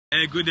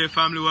Hey, good day,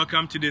 family.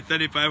 Welcome to day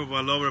 35 of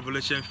our Law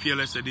Revelation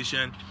Fearless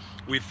Edition.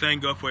 We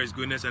thank God for His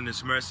goodness and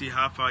His mercy,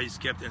 how far He's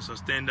kept and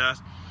sustained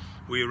us.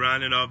 We're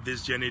rounding off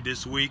this journey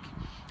this week,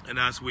 and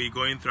as we're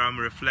going through, I'm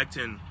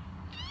reflecting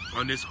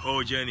on this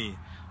whole journey.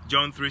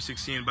 John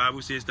 3:16,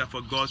 Bible says that for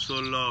God so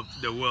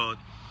loved the world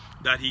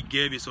that He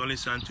gave His only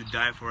Son to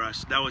die for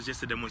us. That was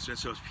just a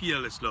demonstration of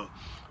fearless love.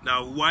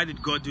 Now, why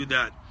did God do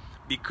that?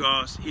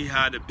 Because He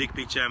had a big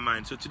picture in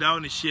mind. So today I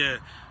want to share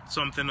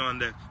something on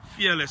the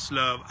fearless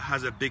love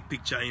has a big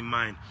picture in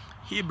mind.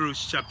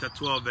 Hebrews chapter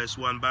 12 verse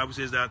 1, Bible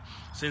says that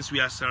since we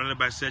are surrounded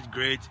by such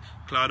great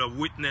cloud of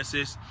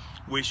witnesses,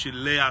 we should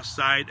lay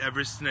aside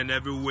every sin and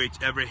every weight,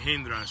 every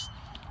hindrance.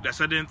 There are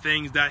certain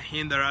things that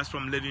hinder us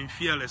from living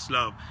fearless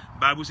love.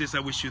 Bible says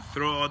that we should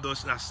throw all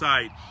those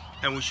aside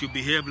and we should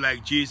behave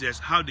like Jesus.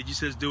 How did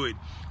Jesus do it?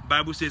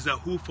 Bible says that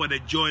who for the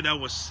joy that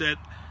was set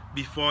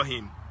before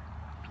Him.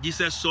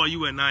 Jesus saw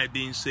you and I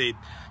being saved.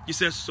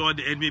 Jesus saw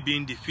the enemy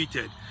being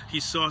defeated. He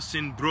saw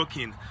sin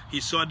broken. He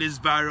saw this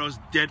virus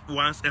dead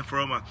once and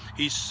forever.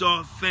 He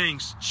saw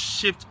things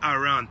shift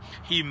around.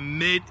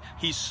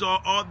 He saw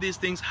all these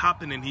things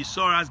happening. He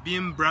saw us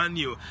being brand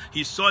new.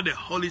 He saw the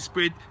Holy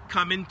Spirit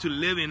coming to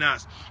live in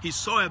us. He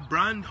saw a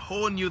brand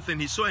whole new thing.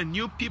 He saw a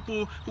new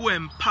people who were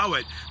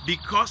empowered.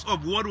 Because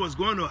of what was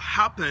going to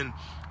happen,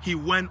 He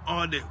went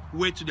all the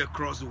way to the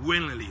cross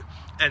willingly.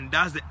 And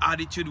that's the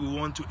attitude we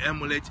want to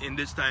emulate in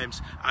these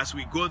times. As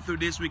we go through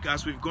this week,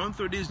 as we've gone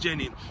through this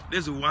journey,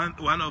 this is one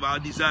of our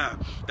desires,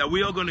 that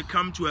we are going to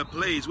come to a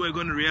place where we're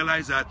going to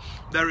realize that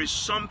there is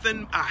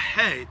something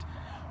ahead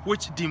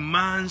which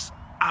demands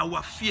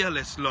our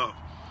fearless love.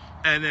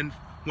 And then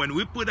when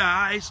we put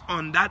our eyes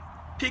on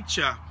that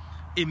picture,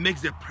 it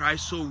makes the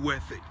price so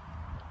worth it.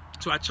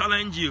 So I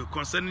challenge you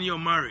concerning your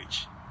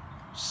marriage,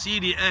 see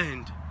the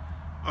end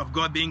of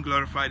God being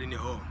glorified in your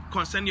home.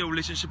 Concerning your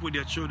relationship with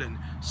your children,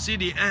 see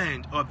the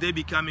end of they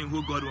becoming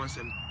who God wants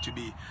them to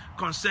be.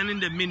 Concerning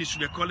the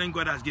ministry, the calling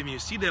God has given you,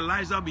 see the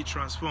lives that will be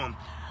transformed.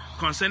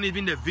 Concerning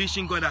even the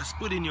vision God has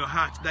put in your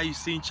heart that you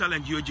see in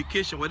challenge, your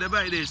education,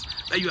 whatever it is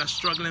that you are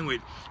struggling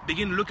with,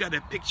 begin to look at the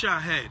picture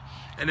ahead,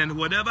 and then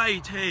whatever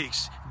it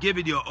takes, give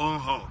it your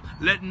own all.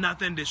 Let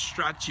nothing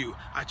distract you.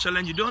 I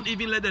challenge you, don't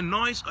even let the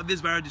noise of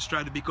this virus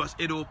distract you, because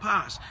it will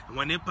pass. And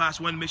when it passes,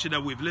 we want to make sure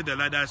that we've lived a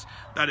life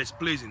that is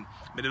pleasing.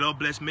 May the Lord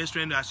bless me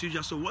strength as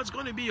usual. So what's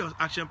going to be your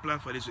action plan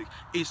for this week?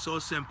 It's so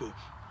simple.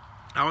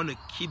 I want to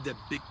keep the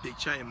big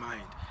picture in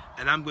mind,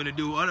 and I'm going to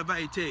do whatever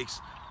it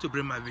takes to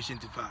bring my vision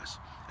to pass.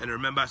 And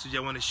remember, as I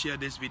want to share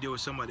this video with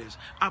somebody else.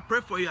 I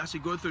pray for you as you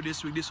go through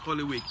this week, this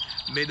Holy Week.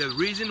 May the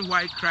reason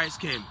why Christ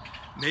came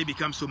may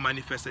become so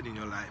manifested in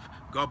your life.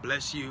 God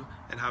bless you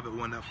and have a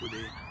wonderful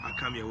day. I'll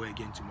come your way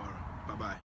again tomorrow. Bye-bye.